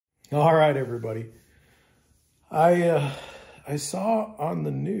All right, everybody. I saw on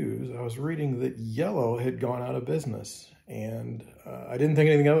the news, I was reading that Yellow had gone out of business, and I didn't think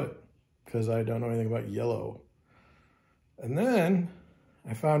anything of it because I don't know anything about Yellow. And then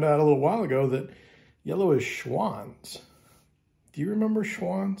I found out a little while ago that Yellow is Schwann's. Do you remember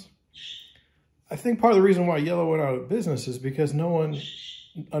Schwann's? I think part of the reason why Yellow went out of business is because no one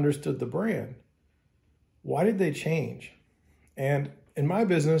understood the brand. Why did they change? And in my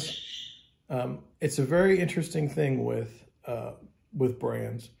business, it's a very interesting thing with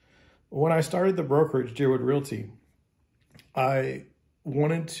brands. When I started the brokerage, Deerwood Realty, I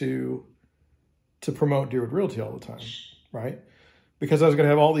wanted to promote Deerwood Realty all the time, right? Because I was going to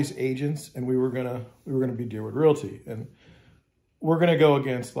have all these agents, and we were gonna be Deerwood Realty, and we're gonna go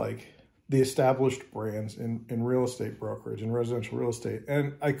against like the established brands in real estate brokerage and residential real estate.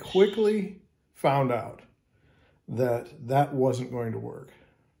 And I quickly found out that that wasn't going to work.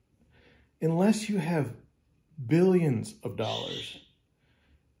 Unless you have billions of dollars,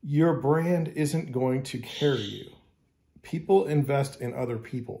 your brand isn't going to carry you. People invest in other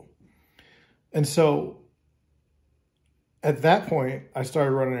people. And so at that point, I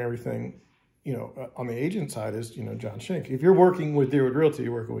started running everything, on the agent side is, John Schenk. If you're working with Deerwood Realty,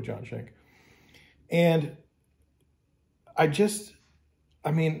 you're working with John Schenk. And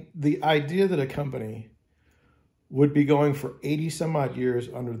the idea that a company would be going for 80 some odd years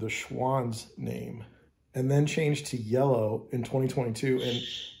under the Schwann's name and then change to Yellow in 2022. And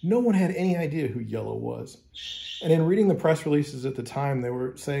no one had any idea who Yellow was. And in reading the press releases at the time, they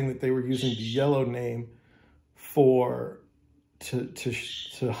were saying that they were using the Yellow name to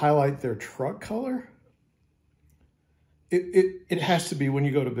highlight their truck color. It has to be, when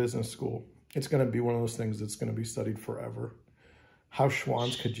you go to business school, it's going to be one of those things that's going to be studied forever. How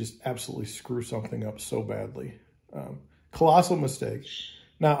Schwann's could just absolutely screw something up so badly. Colossal mistake.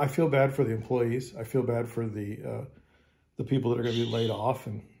 Now, I feel bad for the employees. I feel bad for the people that are going to be laid off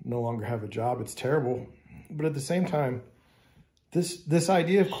and no longer have a job. It's terrible. But at the same time, this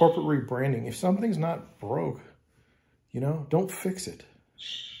idea of corporate rebranding, if something's not broke, don't fix it.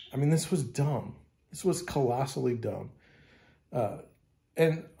 I mean, this was dumb. This was colossally dumb.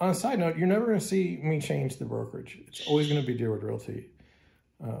 And on a side note, you're never going to see me change the brokerage. It's always going to be Deerwood Realty.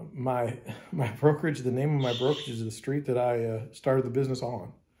 My brokerage, the name of my brokerage is the street that I started the business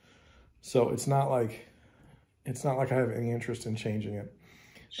on. So it's not like I have any interest in changing it.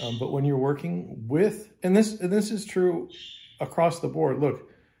 But when you're working with, and this is true across the board. Look,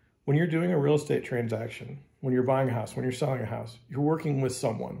 when you're doing a real estate transaction, when you're buying a house, when you're selling a house, you're working with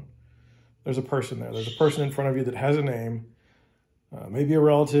someone. There's a person there. There's a person in front of you that has a name, maybe a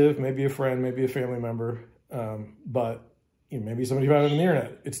relative, maybe a friend, maybe a family member, but maybe somebody found it on the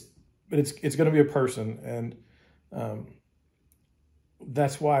internet. It's going to be a person. And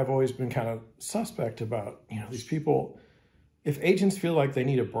that's why I've always been kind of suspect about, these people. If agents feel like they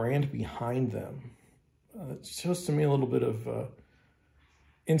need a brand behind them, it shows to me a little bit of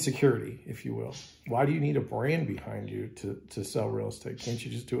insecurity, if you will. Why do you need a brand behind you to sell real estate? Can't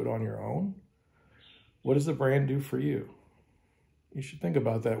you just do it on your own? What does the brand do for you? You should think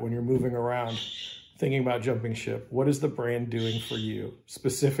about that when you're moving around, thinking about jumping ship. What is the brand doing for you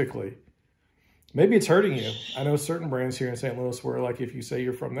specifically? Maybe it's hurting you. I know certain brands here in St. Louis where, like, if you say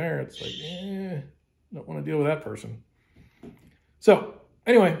you're from there, it's like, don't want to deal with that person. So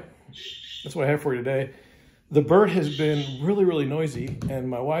anyway, that's what I have for you today. The bird has been really, really noisy, and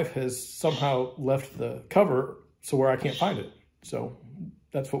my wife has somehow left the cover so where I can't find it. So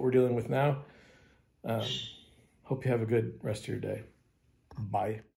that's what we're dealing with now. Hope you have a good rest of your day. Bye.